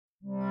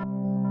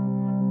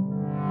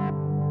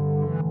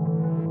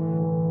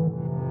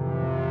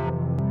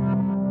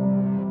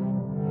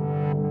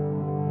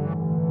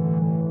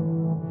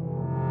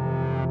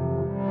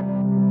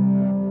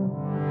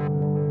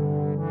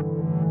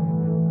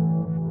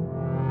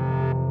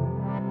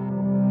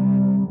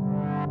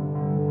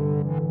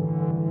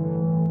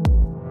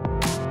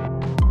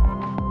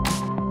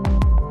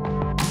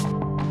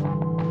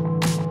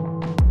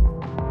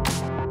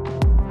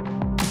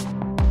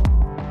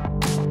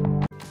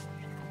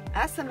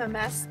Esame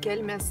mes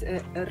Kelmės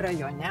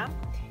rajone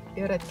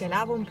ir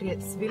atkeliavom prie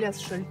Svilės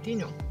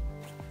šaltinių.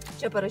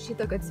 Čia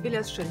parašyta, kad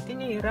Svilės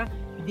šaltiniai yra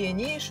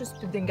vieni iš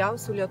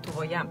įspūdingiausių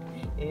Lietuvoje.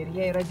 Ir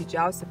jie yra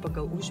didžiausi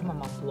pagal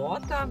užimamą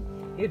plotą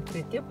ir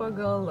treti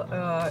pagal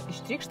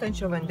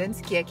ištrykštančio vandens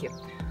kiekį.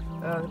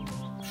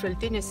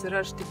 Šaltinis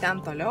yra štai ten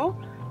toliau.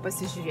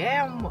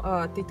 Pasižiūrėjom,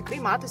 tai tikrai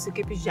matosi,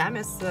 kaip iš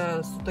žemės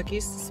su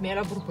tokiais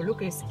smėlio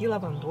burbuliukais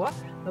kyla vanduo.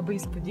 Labai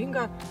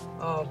įspūdinga.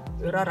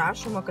 Yra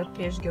rašoma, kad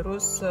prieš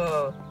gerus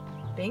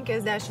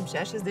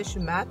 50-60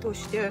 metų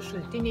šitie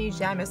šaltiniai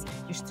žemės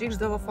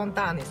ištrykšdavo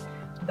fontanais.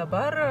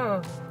 Dabar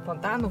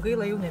fontanų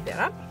gaila jau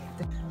nebėra.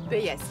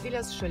 Beje,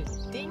 Svilės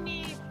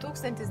šaltiniai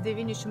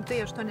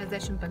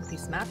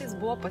 1985 metais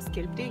buvo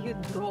paskelbti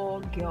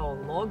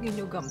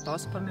hidrogeologiniu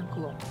gamtos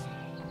paminklu.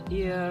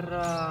 Ir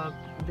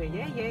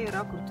beje, jie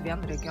yra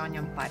Kurtuvėnų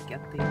regioniniam parke.